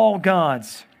above all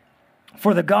gods.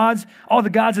 For the gods, all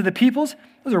the gods of the peoples,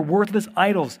 those are worthless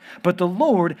idols. But the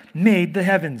Lord made the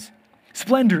heavens.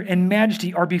 Splendor and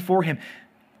majesty are before him.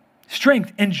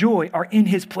 Strength and joy are in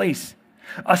his place.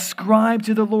 Ascribe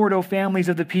to the Lord, O families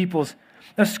of the peoples.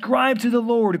 Ascribe to the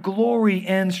Lord glory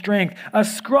and strength.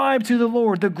 Ascribe to the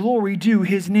Lord the glory due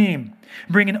his name.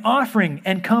 Bring an offering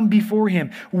and come before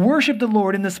him. Worship the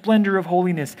Lord in the splendor of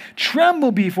holiness.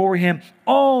 Tremble before him,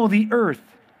 all the earth.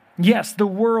 Yes, the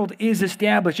world is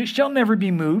established. It shall never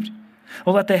be moved.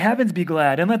 Well, let the heavens be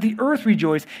glad, and let the earth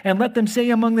rejoice, and let them say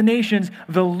among the nations,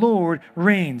 the Lord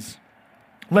reigns.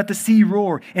 Let the sea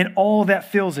roar, and all that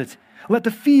fills it. Let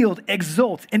the field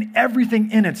exult, and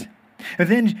everything in it.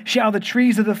 Then shall the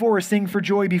trees of the forest sing for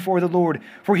joy before the Lord,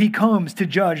 for he comes to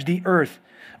judge the earth.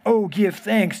 Oh, give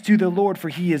thanks to the Lord, for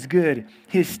he is good.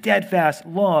 His steadfast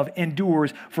love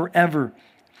endures forever.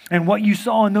 And what you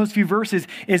saw in those few verses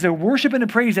is a worship and a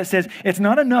praise that says, it's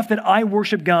not enough that I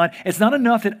worship God. It's not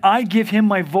enough that I give him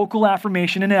my vocal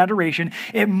affirmation and adoration.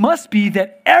 It must be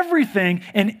that everything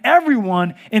and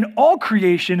everyone in all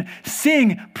creation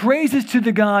sing praises to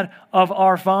the God of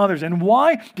our fathers. And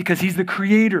why? Because he's the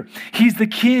creator. He's the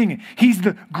king. He's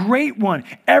the great one.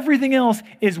 Everything else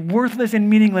is worthless and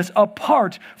meaningless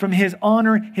apart from his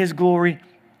honor, his glory,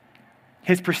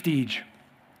 his prestige.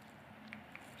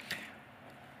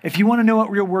 If you want to know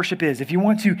what real worship is, if you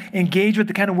want to engage with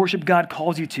the kind of worship God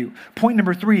calls you to, point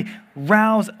number 3,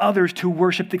 rouse others to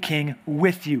worship the King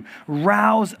with you.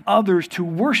 Rouse others to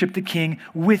worship the King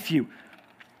with you.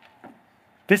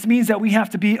 This means that we have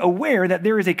to be aware that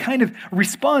there is a kind of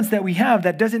response that we have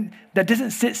that doesn't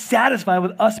sit satisfied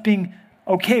with us being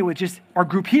okay with just our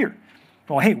group here.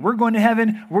 well, hey, we're going to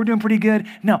heaven, we're doing pretty good.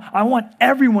 No, I want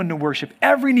everyone to worship,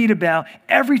 every knee to bow,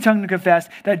 every tongue to confess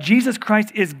that Jesus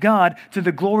Christ is God to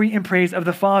the glory and praise of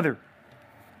the Father.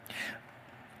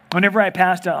 Whenever I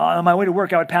passed, on my way to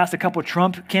work, I would pass a couple of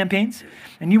Trump campaigns,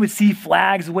 and you would see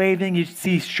flags waving, you'd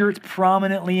see shirts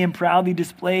prominently and proudly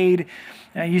displayed,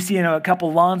 you see a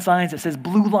couple lawn signs that says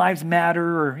Blue Lives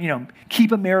Matter or,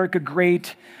 Keep America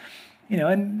Great,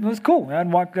 and it was cool.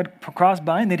 I'd walk across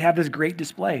by and they'd have this great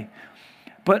display.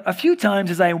 But a few times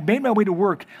as I made my way to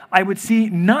work, I would see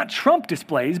not Trump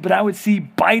displays, but I would see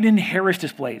Biden-Harris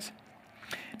displays.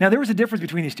 Now, there was a difference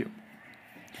between these two.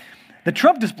 The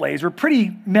Trump displays were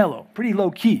pretty mellow, pretty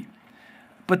low-key.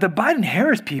 But the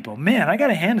Biden-Harris people, man, I got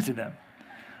to hand it to them.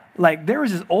 Like, there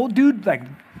was this old dude,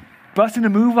 busting a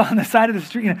move on the side of the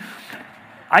street.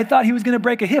 I thought he was going to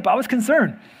break a hip. I was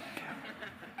concerned.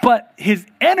 But his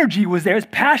energy was there. His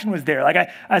passion was there.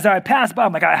 As I passed by,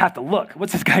 I'm like, I have to look.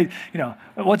 What's this guy,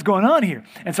 what's going on here?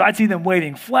 And so I'd see them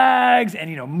waving flags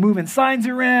and, moving signs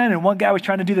around. And one guy was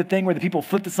trying to do the thing where the people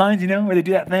flip the signs, where they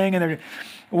do that thing. And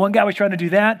one guy was trying to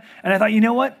do that. And I thought, you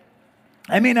know what?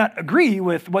 I may not agree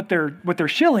with what they're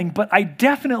shilling, but I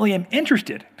definitely am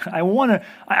interested.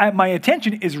 My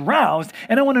attention is roused,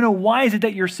 and I want to know, why is it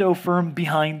that you're so firm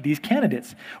behind these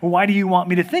candidates? Why do you want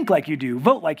me to think like you do,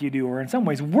 vote like you do, or in some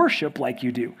ways worship like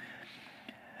you do?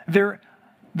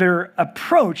 Their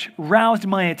approach roused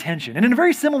my attention. And in a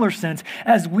very similar sense,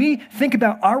 as we think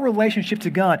about our relationship to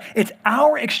God, it's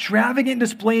our extravagant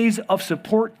displays of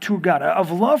support to God, of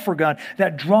love for God,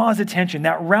 that draws attention,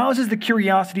 that rouses the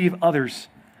curiosity of others.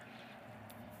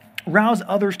 Rouse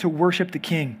others to worship the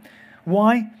King.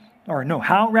 Why?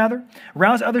 How rather?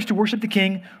 Rouse others to worship the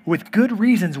King with good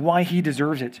reasons why he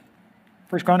deserves it.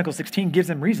 1 Chronicles 16 gives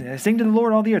them reason. Sing to the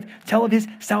Lord, all the earth. Tell of his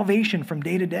salvation from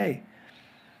day to day.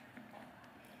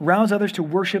 Rouse others to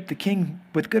worship the King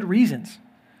with good reasons.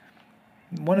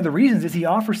 One of the reasons is he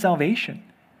offers salvation.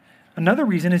 Another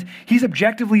reason is he's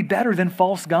objectively better than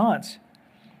false gods.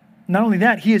 Not only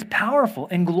that, he is powerful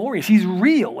and glorious. He's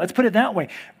real. Let's put it that way.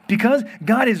 Because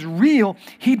God is real,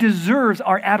 he deserves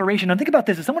our adoration. Now think about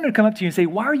this. If someone would come up to you and say,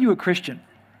 why are you a Christian?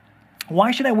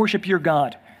 Why should I worship your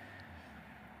God?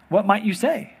 What might you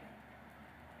say?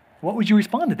 What would you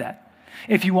respond to that?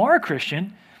 If you are a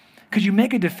Christian, could you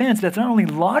make a defense that's not only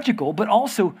logical, but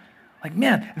also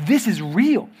man, this is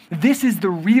real. This is the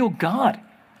real God.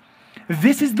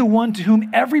 This is the one to whom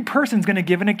every person's going to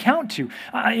give an account to.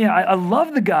 I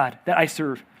love the God that I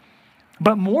serve.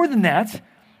 But more than that,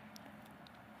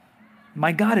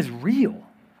 my God is real.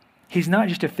 He's not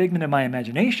just a figment of my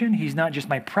imagination. He's not just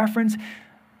my preference.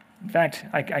 In fact,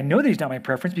 I know that he's not my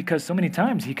preference because so many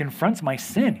times he confronts my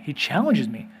sin. He challenges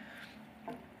me.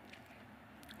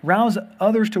 Rouse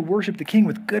others to worship the King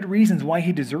with good reasons why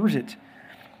he deserves it.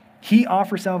 He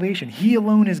offers salvation. He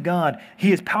alone is God.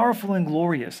 He is powerful and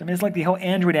glorious. It's like the whole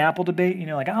Android-Apple debate.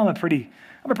 I'm a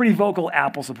pretty vocal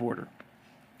Apple supporter.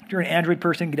 If you're an Android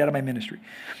person, get out of my ministry.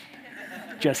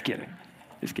 Just kidding.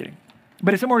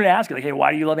 But if someone were to ask you, hey,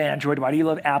 why do you love Android? Why do you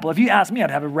love Apple? If you ask me,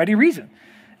 I'd have a ready reason.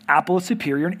 Apple is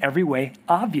superior in every way,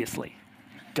 obviously.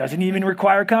 Doesn't even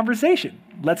require conversation.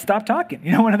 Let's stop talking.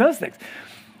 One of those things.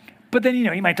 But then,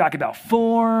 you might talk about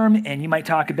form and you might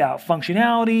talk about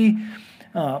functionality,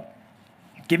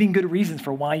 giving good reasons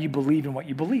for why you believe in what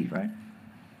you believe, right?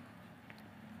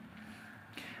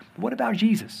 But what about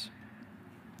Jesus?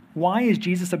 Why is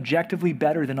Jesus objectively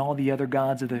better than all the other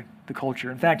gods of the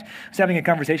culture? In fact, I was having a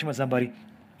conversation with somebody,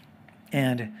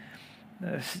 and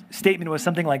the statement was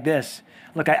something like this.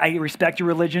 Look, I respect your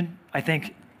religion. I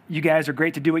think you guys are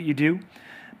great to do what you do.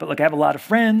 But look, I have a lot of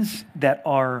friends that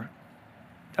are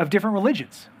of different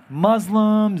religions,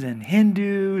 Muslims and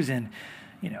Hindus and,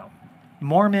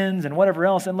 Mormons and whatever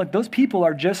else. And look, those people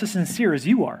are just as sincere as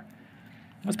you are.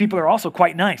 Those people are also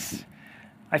quite nice.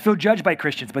 I feel judged by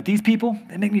Christians, but these people,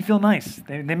 they make me feel nice.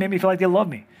 They make me feel like they love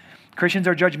me. Christians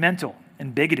are judgmental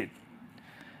and bigoted.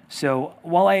 So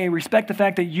while I respect the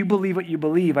fact that you believe what you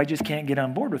believe, I just can't get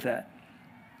on board with that.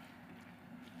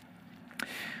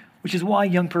 Which is why,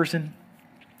 young person,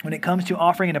 when it comes to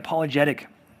offering an apologetic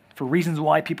for reasons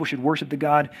why people should worship the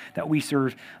God that we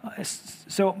serve,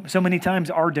 so many times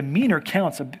our demeanor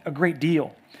counts a great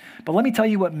deal. But let me tell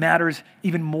you what matters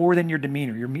even more than your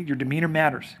demeanor. Your demeanor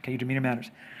matters. Okay, your demeanor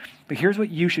matters. But here's what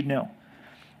you should know.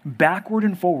 Backward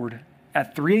and forward,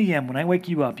 at 3 a.m. when I wake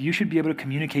you up, you should be able to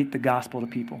communicate the gospel to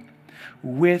people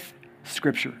with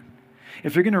Scripture.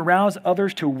 If you're going to rouse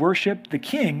others to worship the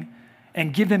King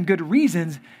and give them good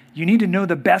reasons, you need to know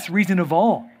the best reason of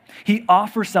all. He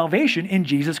offers salvation in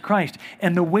Jesus Christ.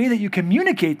 And the way that you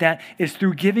communicate that is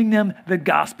through giving them the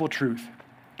gospel truth.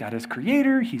 God is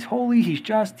creator, he's holy, he's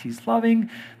just, he's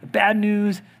loving, the bad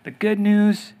news, the good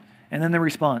news, and then the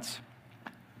response.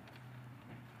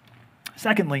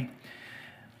 Secondly,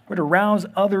 we're to rouse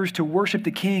others to worship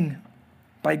the King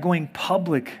by going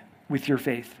public with your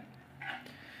faith.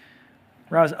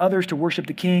 Rouse others to worship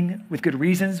the King with good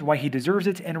reasons why he deserves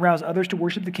it, and rouse others to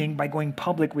worship the King by going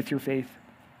public with your faith.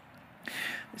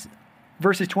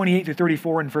 Verses 28 through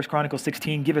 34 in 1 Chronicles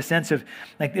 16 give a sense of,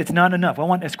 like, it's not enough. I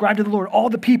want to ascribe to the Lord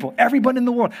all the people, everyone in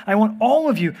the world. I want all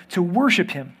of you to worship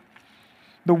him.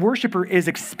 The worshiper is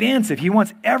expansive. He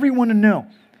wants everyone to know.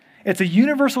 It's a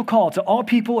universal call to all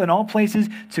people in all places,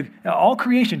 to all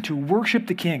creation, to worship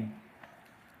the King.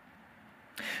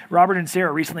 Robert and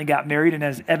Sarah recently got married, and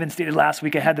as Evan stated last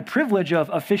week, I had the privilege of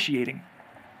officiating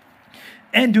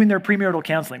and doing their premarital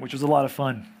counseling, which was a lot of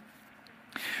fun.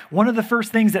 One of the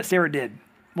first things that Sarah did,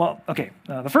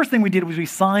 the first thing we did was we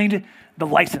signed the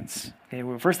license. Okay,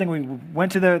 first thing, we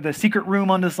went to the secret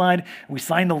room on the side, and we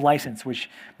signed the license, which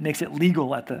makes it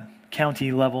legal at the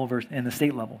county level and the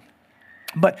state level.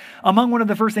 But among one of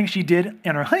the first things she did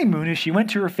in her honeymoon is she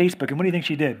went to her Facebook, and what do you think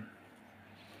she did?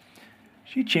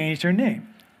 She changed her name.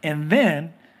 And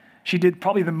then she did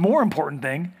probably the more important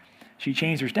thing. She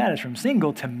changed her status from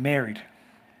single to married.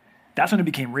 That's when it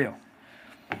became real.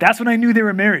 That's when I knew they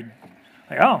were married.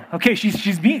 Like, oh, okay,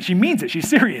 she means it. She's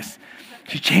serious.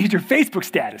 She changed her Facebook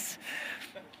status.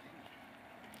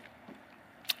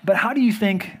 But how do you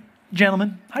think,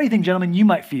 gentlemen, you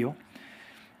might feel?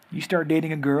 You start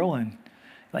dating a girl and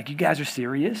like you guys are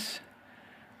serious,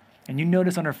 and you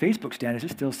notice on her Facebook status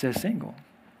it still says single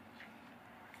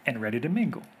and ready to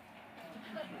mingle.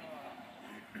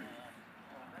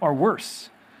 Or worse,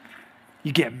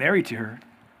 you get married to her,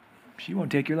 she won't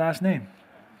take your last name.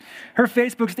 Her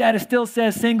Facebook status still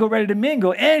says single, ready to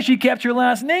mingle, and she kept your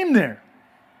last name there.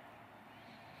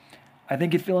 I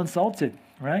think you'd feel insulted,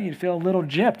 right? You'd feel a little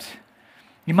gypped.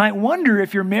 You might wonder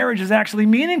if your marriage is actually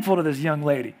meaningful to this young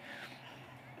lady.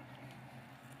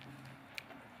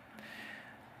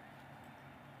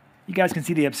 You guys can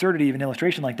see the absurdity of an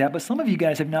illustration like that, but some of you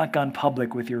guys have not gone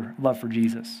public with your love for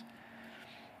Jesus.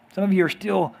 Some of you are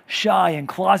still shy and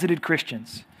closeted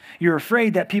Christians. You're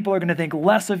afraid that people are going to think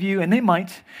less of you, and they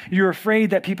might. You're afraid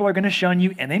that people are going to shun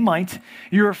you, and they might.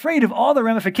 You're afraid of all the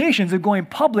ramifications of going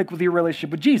public with your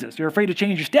relationship with Jesus. You're afraid to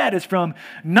change your status from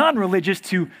non-religious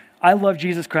to I love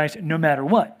Jesus Christ no matter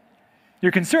what.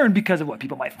 You're concerned because of what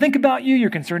people might think about you. You're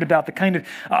concerned about the kind of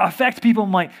effect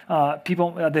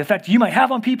the effect you might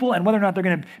have on people, and whether or not they're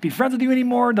going to be friends with you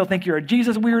anymore. They'll think you're a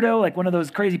Jesus weirdo, like one of those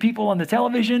crazy people on the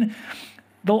television.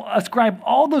 They'll ascribe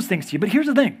all those things to you. But here's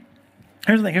the thing.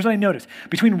 Here's what I noticed.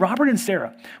 Between Robert and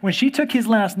Sarah, when she took his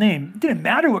last name, it didn't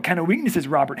matter what kind of weaknesses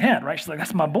Robert had, right? She's like,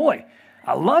 that's my boy.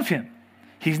 I love him.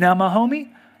 He's now my homie.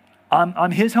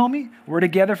 I'm his homie. We're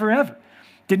together forever.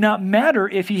 Did not matter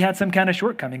if he had some kind of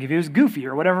shortcoming, if he was goofy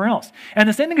or whatever else. And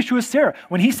the same thing is true with Sarah.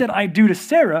 When he said, I do to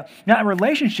Sarah, that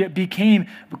relationship became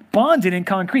bonded and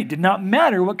concrete. Did not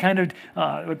matter what kind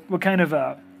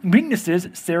of weaknesses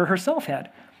Sarah herself had.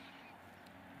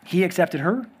 He accepted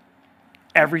her,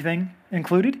 everything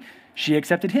included. She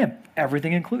accepted him,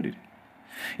 everything included.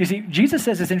 You see, Jesus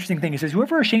says this interesting thing. He says,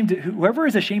 whoever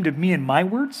is ashamed of me and my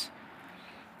words,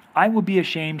 I will be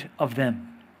ashamed of them.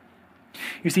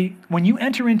 You see, when you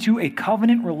enter into a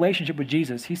covenant relationship with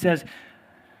Jesus, he says,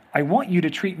 I want you to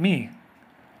treat me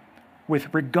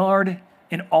with regard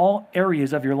in all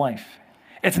areas of your life.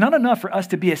 It's not enough for us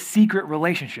to be a secret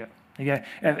relationship. Okay?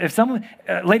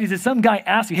 Ladies, if some guy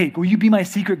asks you, hey, will you be my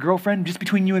secret girlfriend just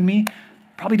between you and me?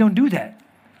 Probably don't do that.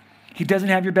 He doesn't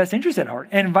have your best interest at heart.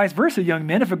 And vice versa, young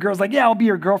men. If a girl's like, yeah, I'll be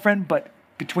your girlfriend, but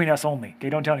between us only. Okay,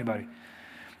 don't tell anybody.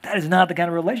 That is not the kind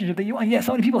of relationship that you want. Yeah,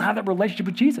 so many people have that relationship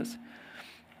with Jesus.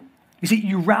 You see,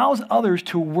 you rouse others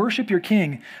to worship your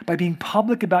King by being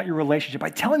public about your relationship,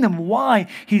 by telling them why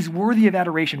he's worthy of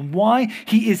adoration, why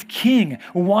he is King,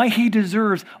 why he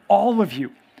deserves all of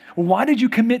you. Why did you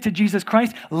commit to Jesus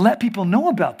Christ? Let people know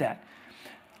about that.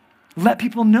 Let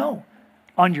people know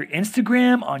on your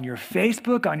Instagram, on your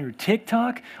Facebook, on your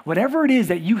TikTok, whatever it is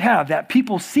that you have that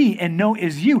people see and know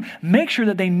is you, make sure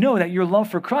that they know that your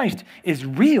love for Christ is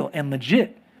real and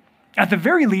legit. At the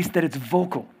very least, that it's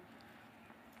vocal.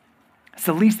 It's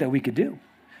the least that we could do.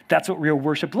 That's what real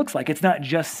worship looks like. It's not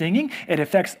just singing. It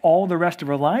affects all the rest of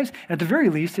our lives. At the very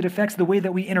least, it affects the way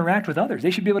that we interact with others. They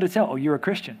should be able to tell, oh, you're a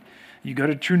Christian. You go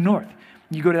to True North.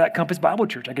 You go to that Compass Bible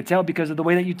Church. I could tell because of the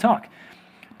way that you talk.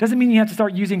 Doesn't mean you have to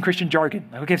start using Christian jargon.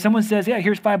 Like, okay, if someone says, yeah,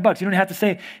 here's $5, you don't have to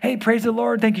say, hey, praise the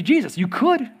Lord, thank you, Jesus. You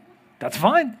could. That's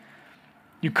fine.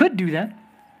 You could do that.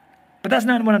 But that's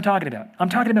not what I'm talking about. I'm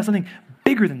talking about something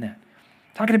bigger than that.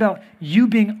 Talking about you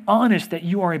being honest that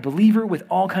you are a believer with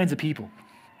all kinds of people.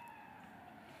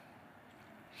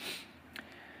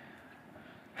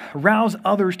 Rouse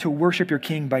others to worship your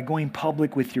King by going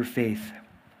public with your faith.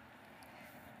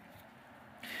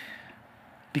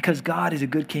 Because God is a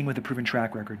good king with a proven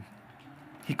track record.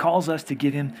 He calls us to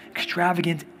give him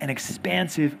extravagant and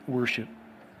expansive worship.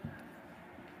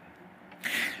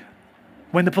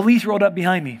 When the police rolled up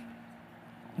behind me,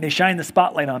 they shined the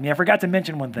spotlight on me. I forgot to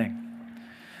mention one thing.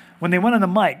 When they went on the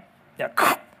mic,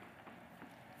 let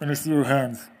me see your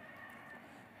hands.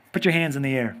 Put your hands in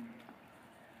the air.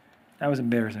 That was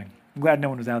embarrassing. I'm glad no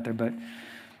one was out there, but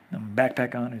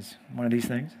backpack on is one of these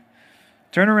things.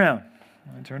 Turn around.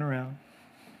 Turn around.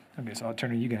 Okay, so I'll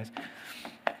turn to you guys.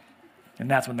 And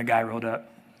that's when the guy rolled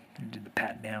up and did the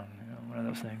pat down, one of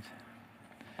those things.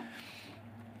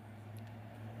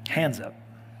 Hands up.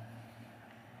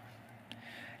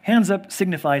 Hands up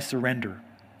signifies surrender.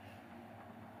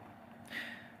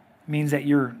 It means that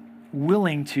you're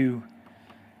willing to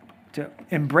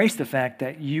embrace the fact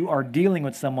that you are dealing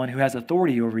with someone who has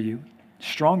authority over you,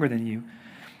 stronger than you,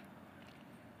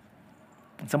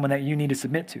 and someone that you need to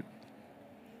submit to.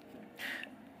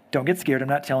 Don't get scared. I'm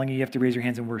not telling you have to raise your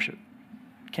hands in worship.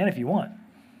 You can if you want.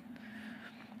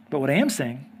 But what I am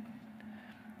saying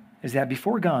is that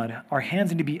before God, our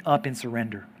hands need to be up in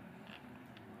surrender.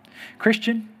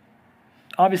 Christian,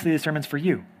 obviously this sermon's for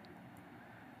you.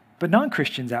 But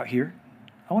non-Christians out here,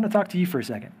 I want to talk to you for a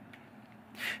second.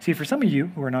 See, for some of you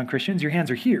who are non-Christians, your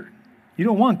hands are here. You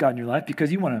don't want God in your life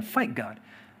because you want to fight God.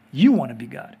 You want to be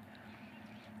God.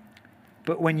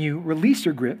 But when you release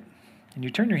your grip and you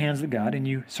turn your hands to God and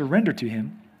you surrender to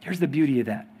him, here's the beauty of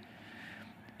that.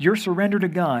 Your surrender to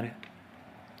God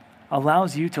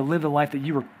allows you to live the life that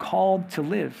you were called to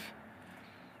live.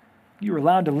 You are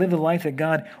allowed to live the life that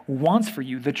God wants for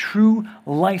you, the true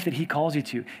life that he calls you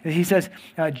to. And he says,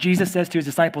 Jesus says to his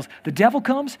disciples, the devil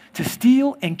comes to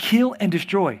steal and kill and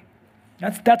destroy.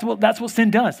 That's what sin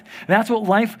does. That's what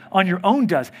life on your own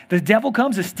does. The devil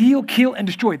comes to steal, kill, and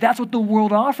destroy. That's what the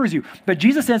world offers you. But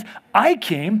Jesus says, I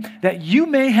came that you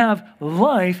may have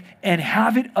life and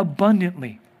have it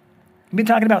abundantly. We've been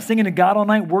talking about singing to God all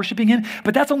night, worshiping him,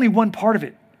 but that's only one part of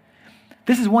it.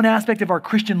 This is one aspect of our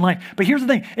Christian life. But here's the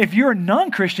thing. If you're a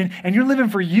non-Christian and you're living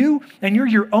for you and you're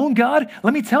your own God,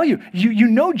 let me tell you, you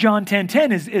know John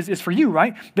 10:10 is for you,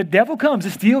 right? The devil comes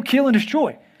to steal, kill, and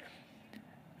destroy.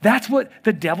 That's what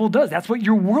the devil does. That's what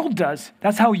your world does.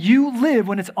 That's how you live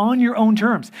when it's on your own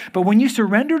terms. But when you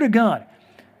surrender to God,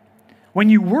 when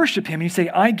you worship him and you say,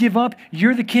 I give up,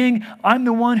 you're the king, I'm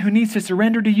the one who needs to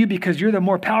surrender to you because you're the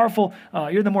more powerful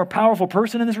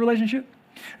person in this relationship,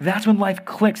 that's when life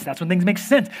clicks. That's when things make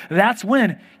sense. That's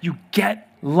when you get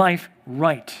life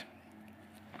right.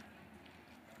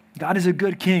 God is a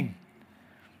good king.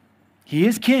 He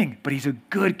is king, but he's a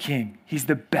good king. He's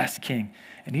the best king.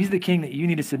 And he's the king that you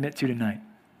need to submit to tonight.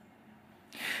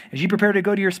 As you prepare to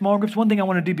go to your small groups, one thing I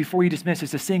want to do before you dismiss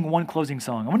is to sing one closing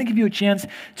song. I want to give you a chance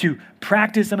to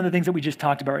practice some of the things that we just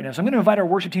talked about right now. So I'm going to invite our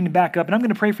worship team to back up, and I'm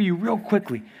going to pray for you real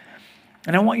quickly.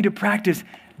 And I want you to practice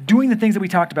doing the things that we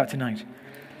talked about tonight.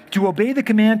 To obey the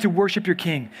command to worship your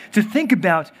king. To think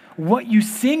about what you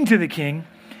sing to the king,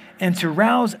 and to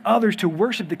rouse others to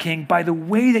worship the king by the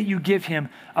way that you give him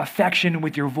affection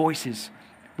with your voices,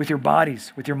 with your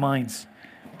bodies, with your minds.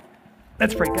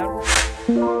 Let's pray,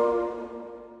 God.